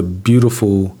is a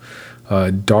beautiful,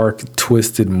 dark,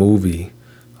 twisted movie.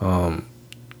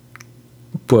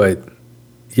 But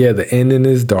yeah, the ending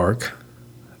is dark.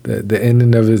 The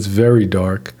ending of it is very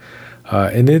dark.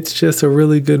 And it's just a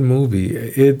really good movie.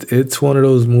 It's one of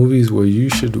those movies where you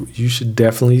should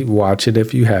definitely watch it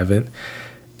if you haven't.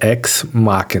 Ex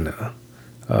Machina,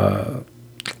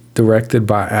 directed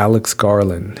by Alex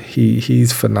Garland.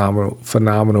 He's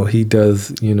phenomenal. He does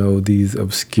these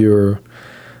obscure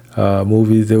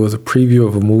movies. There was a preview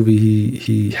of a movie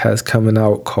he has coming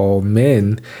out called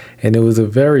Men, and it was a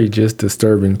very just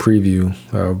disturbing preview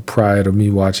prior to me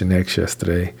watching X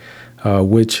yesterday,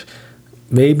 which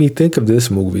made me think of this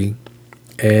movie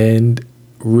and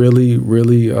really,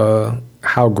 really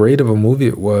how great of a movie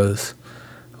it was.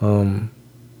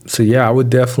 So yeah, I would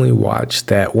definitely watch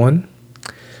that one.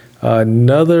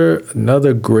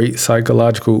 Another great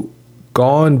psychological,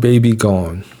 Gone Baby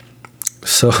Gone.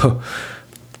 So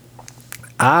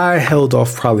I held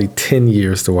off probably 10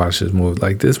 years to watch this movie.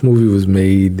 Like, this movie was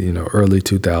made, early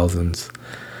 2000s,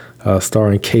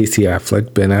 starring Casey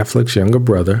Affleck, Ben Affleck's younger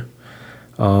brother.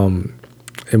 And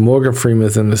Morgan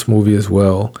Freeman's in this movie as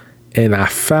well. And I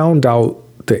found out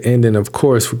the ending, of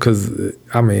course, because,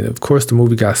 of course the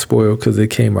movie got spoiled because it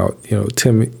came out,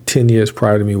 10 years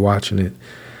prior to me watching it.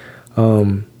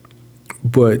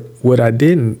 But what I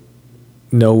didn't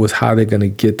know was how they're going to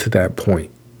get to that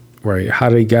point. right? How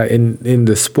they got in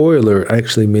the spoiler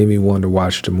actually made me want to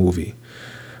watch the movie.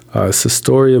 It's a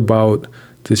story about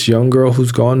this young girl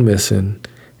who's gone missing,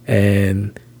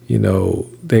 and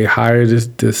they hire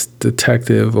this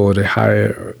detective, or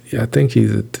I think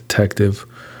he's a detective,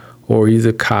 or he's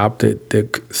a cop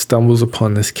that stumbles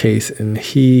upon this case, and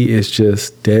he is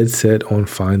just dead set on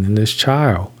finding this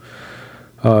child.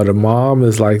 The mom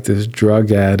is like this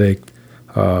drug addict,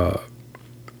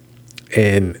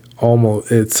 and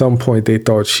almost at some point they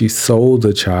thought she sold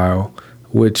the child,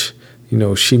 which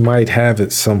she might have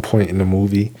at some point in the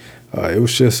movie. It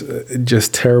was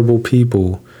just terrible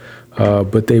people,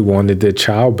 but they wanted their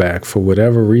child back for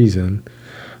whatever reason.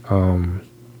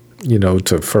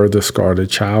 To further scar the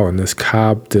child. And this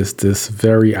cop, this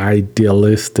very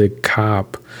idealistic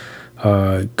cop,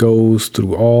 goes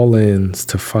through all ends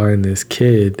to find this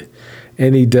kid,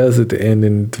 and he does at the end.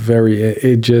 And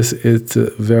it's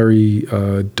a very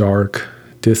dark,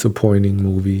 disappointing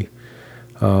movie,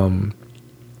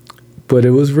 but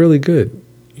it was really good.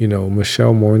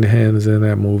 Michelle Monaghan is in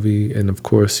that movie, and of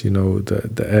course,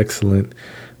 the excellent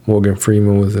Morgan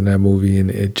Freeman was in that movie,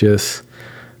 and it just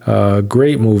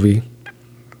great movie.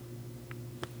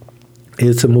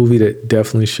 It's a movie that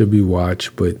definitely should be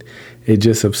watched, but it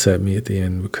just upset me at the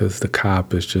end because the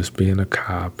cop is just being a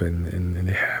cop, and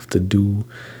they have to do,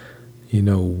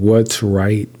 what's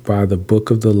right by the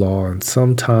book of the law. And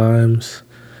sometimes,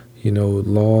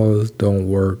 laws don't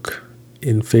work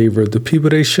in favor of the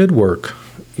people they should work.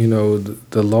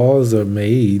 The laws are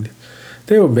made,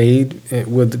 they were made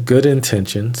with good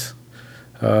intentions,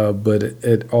 but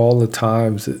at all the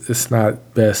times, it's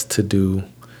not best to do,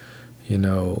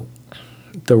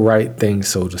 the right thing,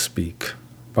 so to speak,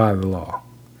 by the law.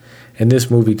 And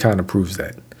this movie kind of proves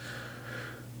that.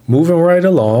 Moving right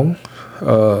along,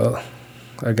 I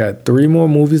got 3 more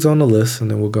movies on the list,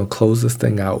 and then we're going to close this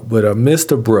thing out. But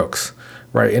Mr. Brooks,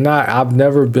 right? And I've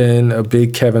never been a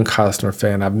big Kevin Costner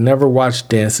fan. I've never watched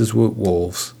Dances with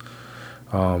Wolves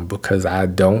because I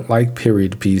don't like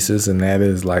period pieces, and that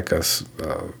is like it's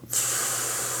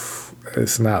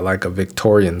not like a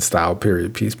Victorian style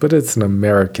period piece, but it's an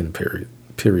American period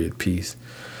piece,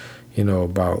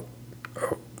 about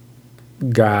a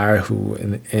guy who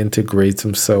integrates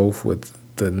himself with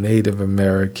the Native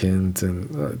Americans.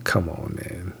 And come on,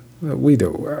 man,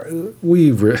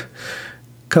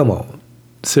 come on,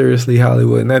 seriously,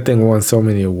 Hollywood. And that thing won so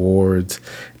many awards.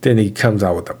 Then he comes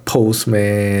out with The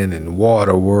Postman and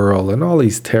Waterworld and all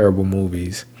these terrible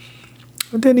movies.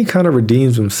 And then he kind of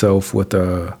redeems himself with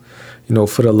For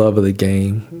the Love of the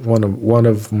Game, one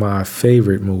of my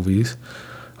favorite movies.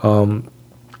 And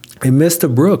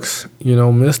Mr. Brooks,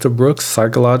 Mr. Brooks,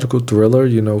 psychological thriller,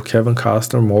 Kevin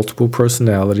Costner, multiple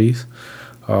personalities.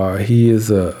 He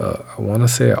is I want to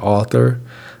say an author,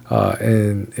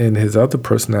 and his other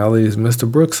personality is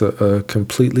Mr. Brooks, a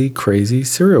completely crazy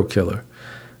serial killer.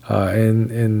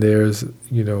 And there's,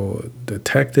 a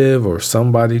detective or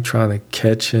somebody trying to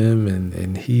catch him,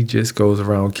 and he just goes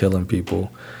around killing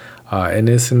people. And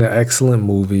it's an excellent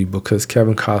movie because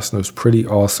Kevin Costner's pretty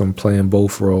awesome playing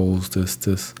both roles.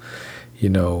 This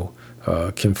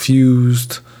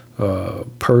confused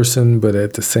person, but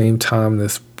at the same time,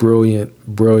 this brilliant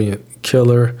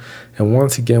killer. And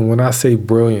once again, when I say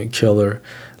brilliant killer,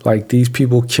 like these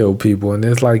people kill people, and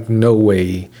there's like no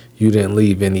way you didn't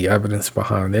leave any evidence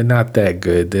behind. They're not that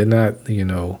good. They're not,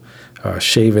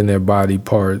 shaving their body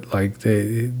part. Like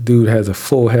dude has a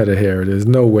full head of hair. There's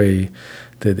no way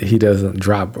that he doesn't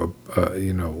drop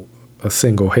a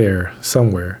single hair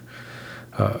somewhere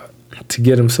to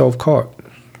get himself caught.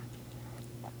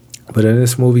 But in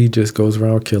this movie, he just goes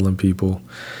around killing people.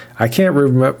 I can't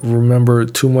remember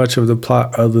too much of the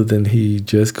plot other than he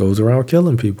just goes around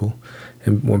killing people.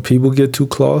 And when people get too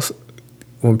close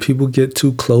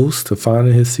to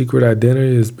finding his secret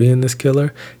identity as being this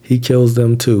killer, he kills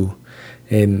them too.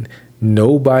 And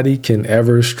nobody can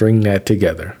ever string that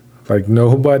together. Like,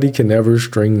 nobody can ever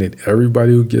string that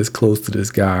everybody who gets close to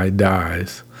this guy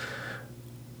dies.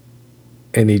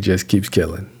 And he just keeps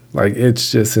killing. Like,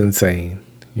 it's just insane,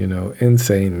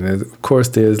 insane. And of course,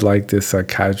 there's like this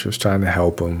psychiatrist trying to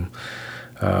help him.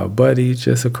 But he's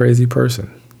just a crazy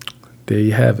person. There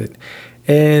you have it.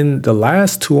 And the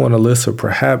last 2 on the list are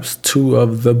perhaps 2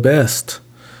 of the best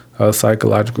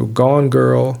psychological. Gone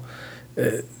Girl.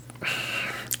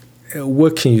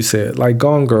 What can you say? Like,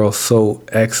 Gone Girl, so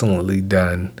excellently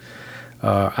done.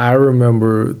 I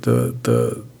remember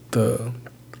the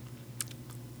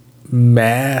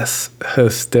mass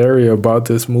hysteria about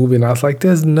this movie, and I was like,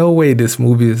 there's no way this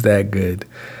movie is that good.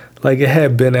 Like, it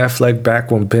had Ben Affleck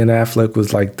back when Ben Affleck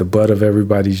was like the butt of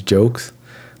everybody's jokes.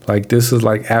 Like this was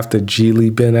like after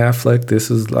Geely Ben Affleck.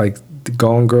 This is like the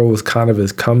Gone Girl was kind of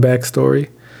his comeback story.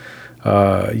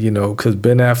 Because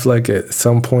Ben Affleck at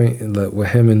some point with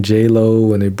him and J-Lo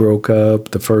when they broke up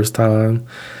the first time,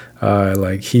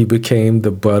 like he became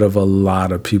the butt of a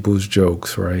lot of people's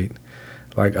jokes, right?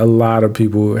 Like a lot of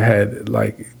people had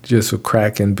like just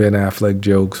cracking Ben Affleck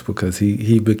jokes because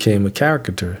he became a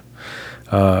caricature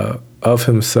of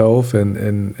himself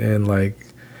and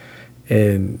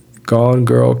Gone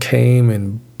Girl came,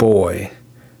 and boy,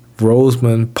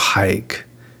 Rosamund Pike,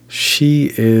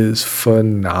 she is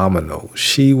phenomenal.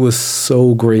 She was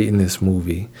so great in this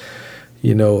movie.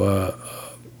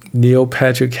 Neil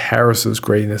Patrick Harris was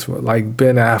great in this movie. Like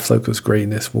Ben Affleck was great in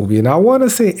this movie. And I want to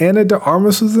say Anna de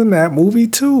Armas was in that movie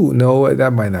too. No,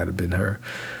 that might not have been her.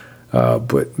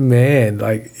 But man,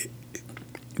 like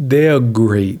they're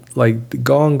great. Like the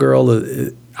Gone Girl,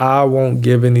 I won't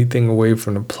give anything away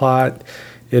from the plot.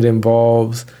 It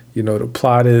involves, the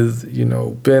plot is,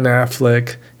 Ben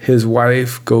Affleck, his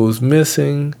wife goes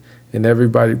missing and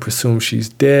everybody presumes she's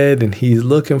dead and he's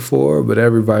looking for her, but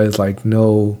everybody's like,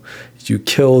 no, you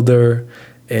killed her,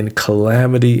 and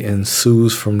calamity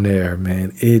ensues from there,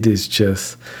 man. It is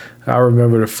just, I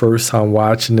remember the first time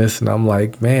watching this and I'm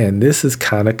like, man, this is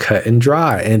kind of cut and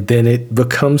dry. And then it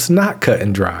becomes not cut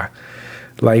and dry.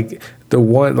 Like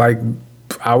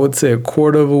I would say a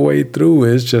quarter of a way through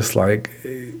is just like,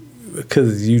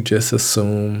 because you just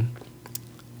assume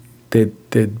that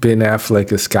Ben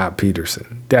Affleck is Scott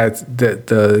Peterson. That's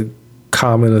the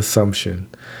common assumption.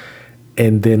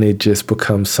 And then it just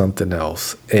becomes something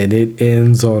else. And it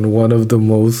ends on one of the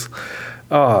most,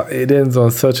 it ends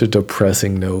on such a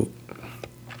depressing note.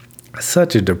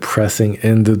 Such a depressing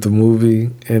end of the movie.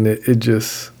 And it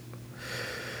just,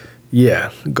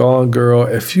 yeah, Gone Girl,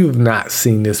 if you've not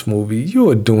seen this movie, you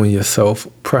are doing yourself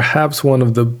perhaps one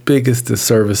of the biggest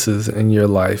disservices in your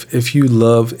life. If you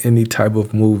love any type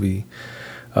of movie,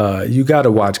 you got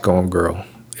to watch Gone Girl.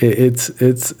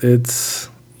 It's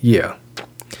yeah.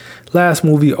 Last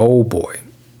movie, Old Boy.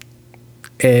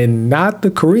 And not the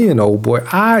Korean Old Boy.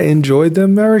 I enjoyed the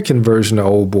American version of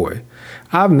Old Boy.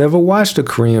 I've never watched the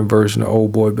Korean version of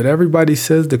Old Boy, but everybody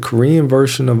says the Korean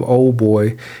version of Old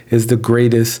Boy is the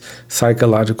greatest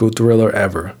psychological thriller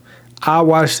ever. I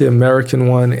watched the American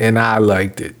one and I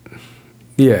liked it.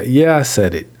 Yeah, I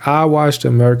said it. I watched the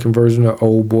American version of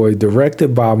Old Boy,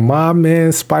 directed by my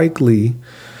man Spike Lee,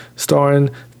 starring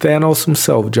Thanos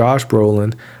himself, Josh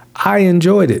Brolin. I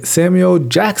enjoyed it. Samuel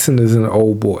Jackson is an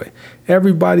Old Boy.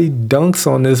 Everybody dunks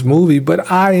on this movie,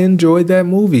 but I enjoyed that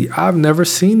movie. I've never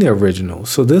seen the original,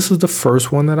 so this was the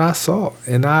first one that I saw,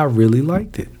 and I really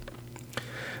liked it.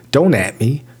 Don't at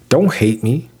me. Don't hate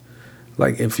me.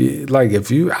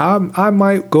 I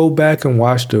might go back and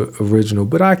watch the original,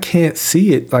 but I can't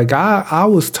see it. Like I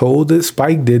was told that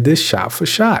Spike did this shot for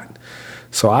shot.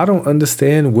 So I don't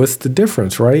understand what's the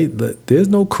difference, right? There's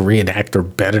no Korean actor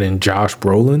better than Josh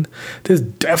Brolin. There's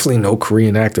definitely no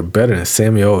Korean actor better than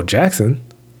Samuel L. Jackson.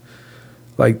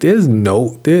 Like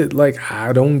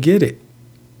I don't get it.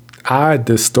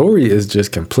 The story is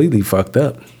just completely fucked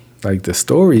up. Like the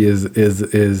story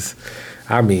is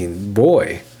I mean,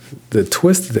 boy, the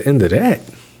twist at the end of that,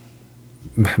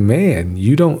 man,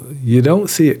 you don't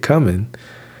see it coming.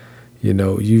 You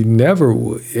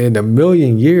never in a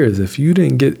million years, if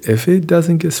it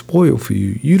doesn't get spoiled for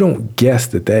you, you don't guess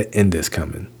that end is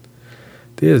coming.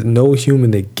 There's no human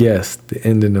that guessed the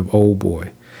ending of Old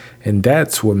Boy. And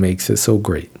that's what makes it so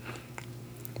great.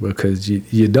 Because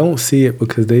you don't see it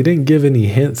because they didn't give any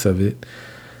hints of it,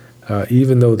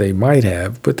 even though they might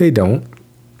have, but they don't.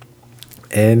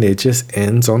 And it just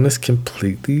ends on this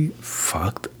completely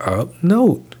fucked up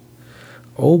note.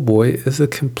 Old Boy is a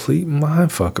complete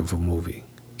mindfuck of a movie.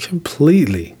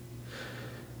 Completely.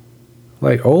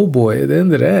 Like, Old Boy, at the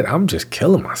end of that, I'm just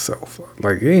killing myself.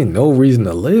 Like, there ain't no reason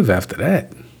to live after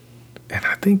that. And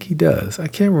I think he does. I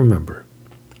can't remember.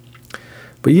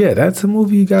 But yeah, that's a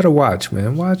movie you gotta watch,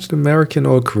 man. Watch the American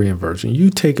or Korean version. You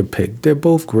take a pick. They're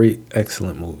both great,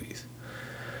 excellent movies.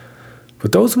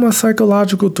 But those are my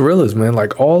psychological thrillers, man.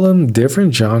 Like, all of them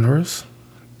different genres.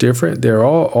 Different. They're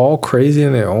all crazy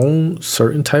in their own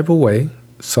certain type of way.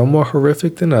 Some more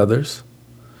horrific than others.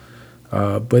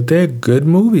 But they're good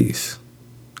movies.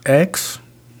 X,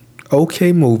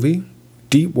 okay movie.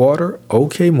 Deepwater,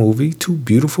 okay movie. Two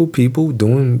beautiful people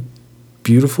doing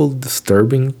beautiful,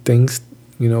 disturbing things,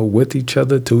 with each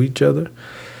other, to each other.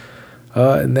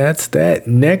 And that's that.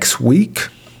 Next week,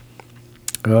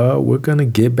 we're going to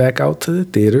get back out to the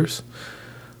theaters.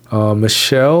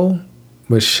 Michelle,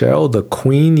 the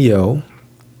Queen Yo.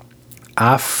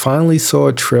 I finally saw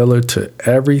a trailer to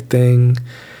Everything,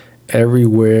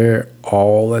 everywhere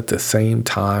all at the same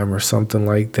time or something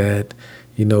like that.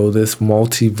 This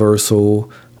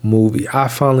multiversal movie. I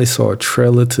finally saw a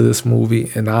trailer to this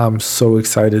movie, and I'm so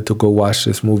excited to go watch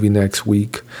this movie next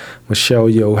week. Michelle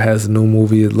Yeoh has a new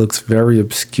movie. It looks very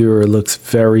obscure. It looks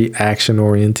very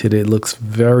action-oriented. It looks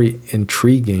very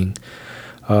intriguing.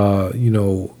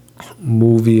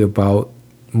 Movie about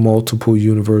multiple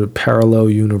parallel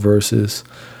universes.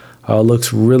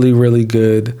 Looks really, really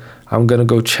good. I'm gonna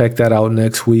go check that out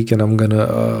next week, and I'm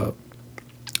gonna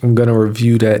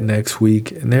review that next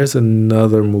week. And there's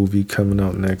another movie coming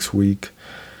out next week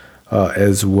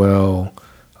as well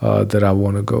that I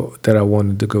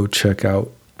wanted to go check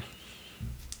out.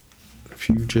 If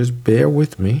you just bear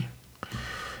with me,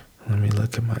 let me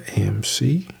look at my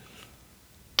AMC.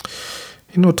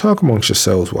 Talk amongst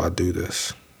yourselves while I do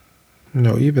this.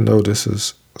 Even though this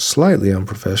is slightly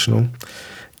unprofessional,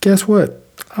 guess what?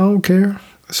 I don't care.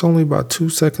 It's only about 2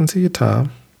 seconds of your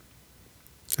time.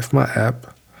 If my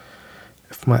app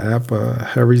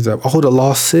hurries up. Oh, The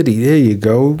Lost City. There you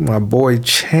go. My boy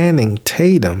Channing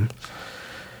Tatum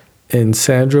and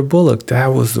Sandra Bullock. That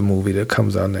was the movie that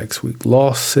comes out next week.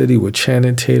 Lost City with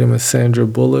Channing Tatum and Sandra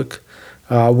Bullock.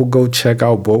 I will go check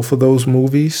out both of those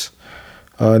movies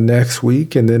next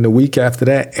week. And then the week after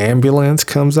that, Ambulance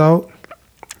comes out.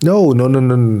 No.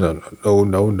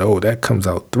 That comes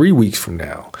out 3 weeks from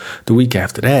now. The week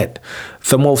after that,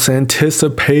 the most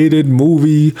anticipated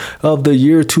movie of the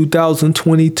year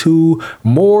 2022,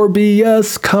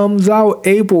 Morbius, comes out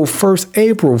April 1st.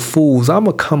 April Fools. I'm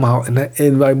going to come out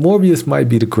and like Morbius might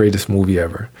be the greatest movie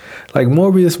ever. Like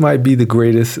Morbius might be the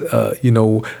greatest,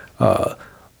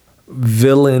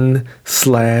 villain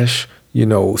slash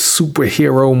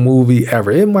superhero movie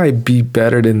ever. It might be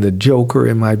better than the Joker.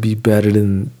 It might be better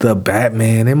than the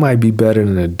Batman. It might be better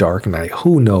than the Dark Knight.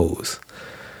 Who knows?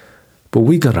 But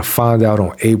we're going to find out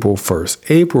on April 1st.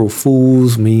 April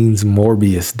Fools means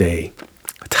Morbius Day.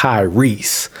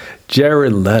 Tyrese,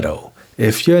 Jared Leto.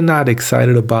 If you're not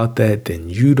excited about that, then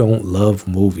you don't love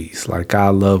movies like I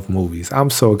love movies. I'm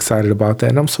so excited about that,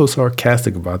 and I'm so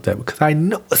sarcastic about that because I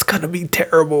know it's going to be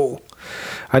terrible.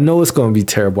 I know it's going to be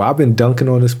terrible. I've been dunking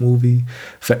on this movie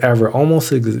forever,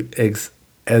 almost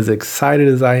as excited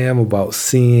as I am about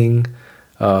seeing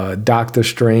Doctor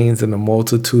Strange and the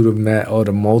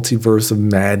multiverse of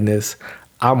madness.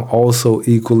 I'm also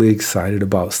equally excited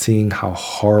about seeing how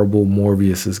horrible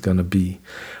Morbius is going to be.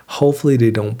 Hopefully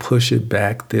they don't push it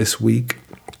back this week.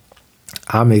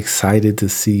 I'm excited to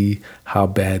see how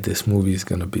bad this movie is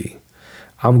going to be.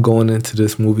 I'm going into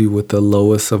this movie with the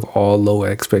lowest of all low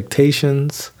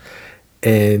expectations,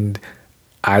 and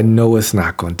I know it's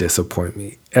not going to disappoint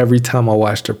me. Every time I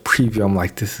watch the preview, I'm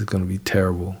like, this is going to be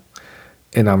terrible,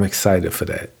 and I'm excited for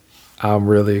that. I'm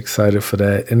really excited for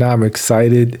that, and I'm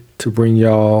excited to bring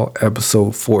y'all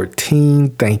episode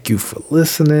 14. Thank you for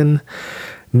listening.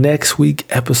 Next week,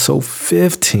 episode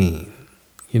 15.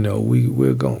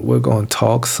 We're going to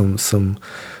talk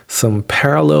some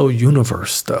parallel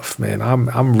universe stuff, man.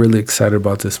 I'm really excited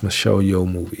about this Michelle Yeoh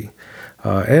movie.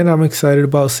 And I'm excited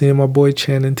about seeing my boy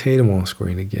Channing Tatum on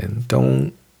screen again.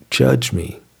 Don't judge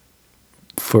me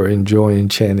for enjoying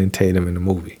Channing Tatum in the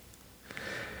movie.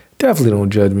 Definitely don't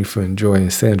judge me for enjoying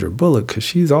Sandra Bullock because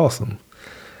she's awesome.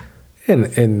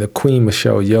 And the Queen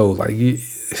Michelle Yeoh, like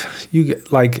you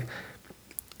get like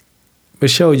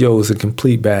Michelle Yeoh is a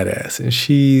complete badass, and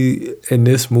she in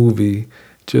this movie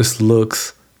just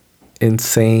looks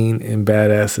insane and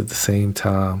badass at the same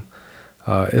time.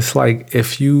 It's like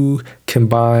if you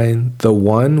combine The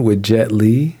One with Jet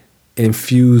Li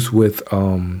infused with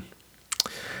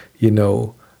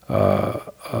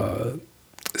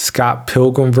Scott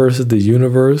Pilgrim versus the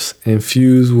Universe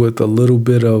infused with a little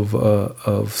bit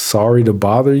of Sorry to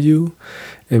Bother You,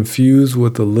 infused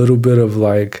with a little bit of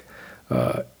like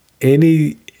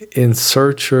any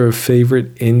insert your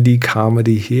favorite indie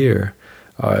comedy here.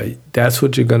 That's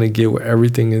what you're gonna get with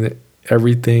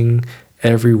everything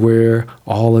everywhere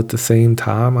all at the same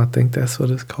time. I think that's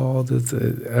what it's called. It's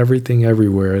Everything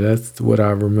Everywhere. That's what I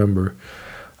remember.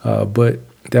 But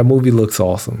that movie looks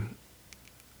awesome.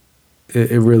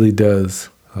 It really does.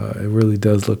 It really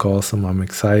does look awesome. I'm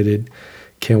excited.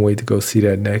 Can't wait to go see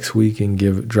that next week and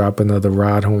drop another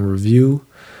ride home review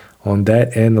on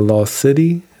that and The Lost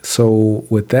City. So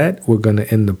with that, we're going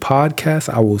to end the podcast.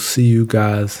 I will see you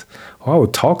guys, or I will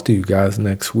talk to you guys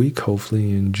next week. Hopefully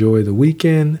you enjoy the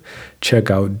weekend.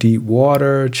 Check out Deep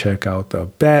Water. Check out The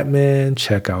Batman.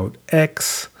 Check out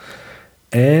X.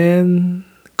 And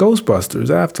Ghostbusters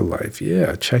Afterlife.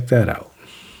 Yeah, check that out.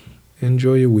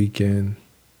 Enjoy your weekend.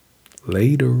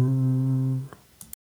 Later.